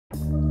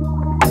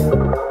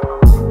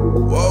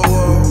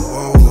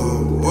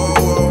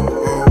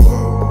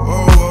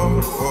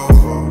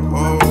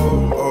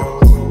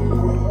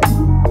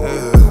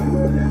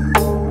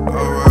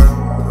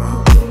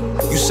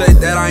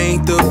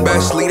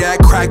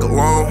crack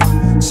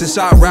alone. Since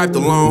I rapped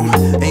alone,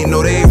 ain't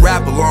know they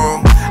rap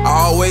along.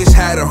 I always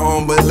had a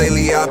home, but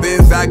lately I've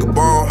been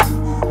vagabond.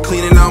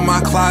 Cleaning out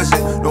my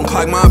closet, don't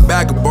clog my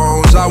back of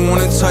bones. I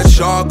wanna touch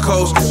all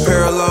coasts,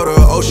 parallel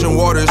to ocean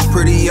waters.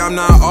 Pretty, I'm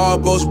not all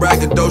boast,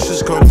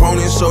 braggadocious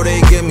components, so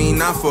they get me.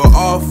 Not for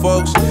all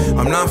folks,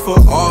 I'm not for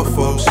all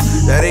folks.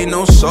 That ain't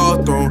no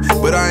salt throne,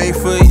 but I ain't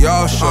for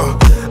y'all show.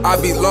 I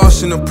be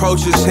lost in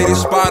approaches, hit it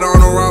spot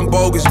on or I'm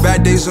bogus.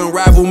 Bad days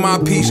unravel my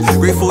piece,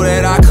 grateful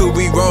that I could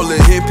re-roll it.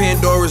 Hit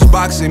Pandora's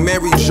box and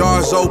Mary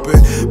jars open.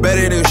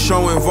 Better than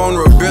showing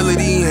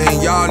vulnerability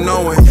and y'all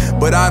knowing.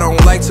 But I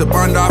don't like to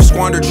burn off,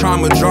 squander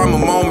trauma, drama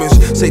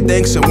moments. Say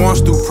thanks and once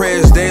through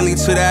prayers daily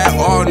to that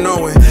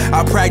all-knowing.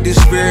 I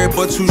practice spirit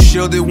but too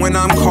shielded when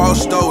I'm called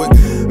stoic.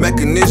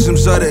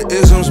 Mechanisms of the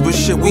isms, but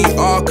shit we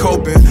all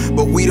coping.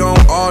 But we don't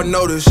all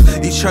notice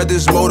each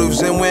other's motives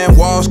and when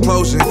walls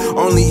closing.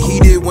 Only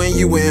heated when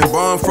you in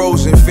bomb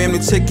frozen. Family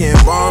ticking,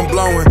 bomb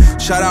blowing.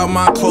 Shout out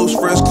my close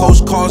friends,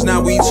 close calls,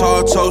 now we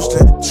tall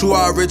toasting. To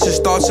our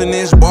richest thoughts in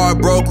this bar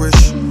brokerage.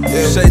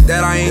 Yeah. Said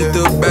that I ain't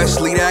the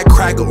best, leave that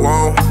crack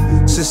alone.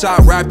 Since I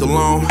rapped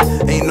alone,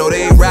 ain't know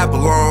they rap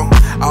along.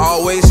 I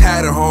always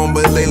had a home,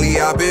 but lately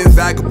I've been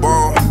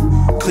vagabond.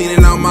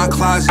 Cleaning out my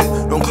closet,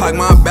 don't clog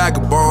my back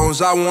of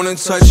bones. I wanna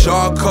touch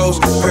all coasts,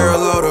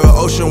 parallel to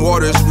ocean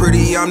waters.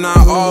 Pretty, I'm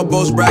not all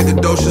boast,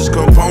 braggadocious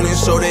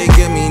components, so they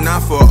get me.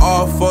 Not for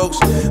all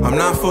folks, I'm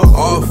not for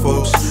all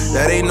folks.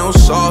 That ain't no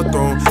salt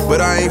throne,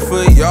 but I ain't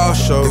for y'all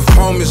show. If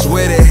home is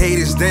where the hate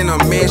is, then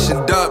I'm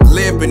mansioned up,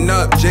 limping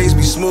up. J's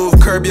be smooth,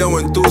 curb your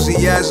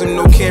enthusiasm,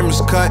 no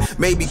cameras cut.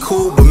 Maybe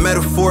cool, but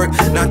metaphoric,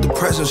 not the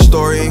present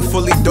story. Ain't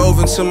fully dove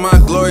into my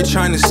glory,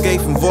 trying to escape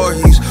from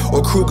Voorhees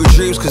or Kruger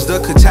dreams, cause the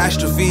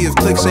catastrophe if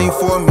clicks ain't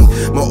for me.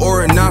 My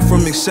aura not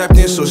from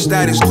acceptance or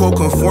status quo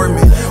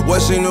conforming.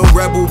 Wasn't a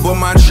rebel, but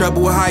my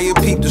treble higher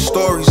peep the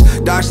stories.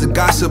 Dodge the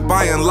gossip,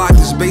 I unlocked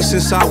this base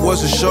since I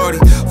was a shorty.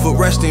 For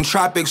resting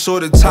tropics or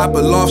the top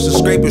of lofts and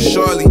scraping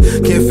shortly.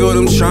 Can't feel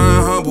them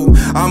trying humble.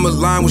 I'm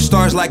aligned with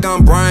stars like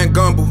I'm Brian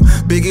Gumble.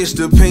 Biggest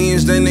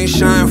opinions, then they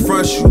shine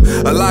front you.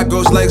 A lot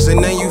goes legs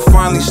and then you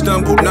finally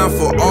stumble. Not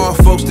for all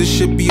folks, this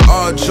should be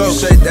all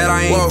jokes. Said that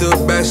I ain't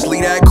the best,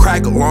 leave that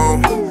crack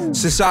alone.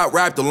 Since I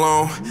rapped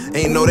alone,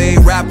 ain't know they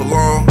rap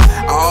along.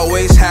 I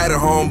always had a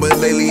home, but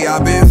lately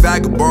I've been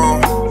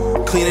vagabond.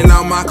 Cleaning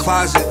out my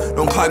closet,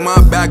 don't clog my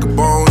back of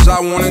bones. I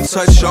wanna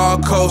touch all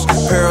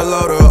coasts,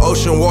 parallel to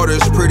ocean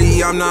waters.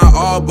 Pretty, I'm not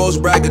all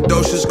boast,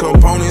 braggadocious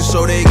components,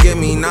 so they get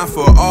me. Not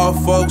for all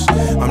folks,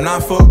 I'm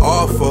not for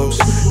all folks.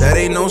 That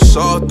ain't no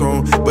salt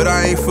throne, but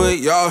I ain't for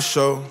y'all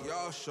show.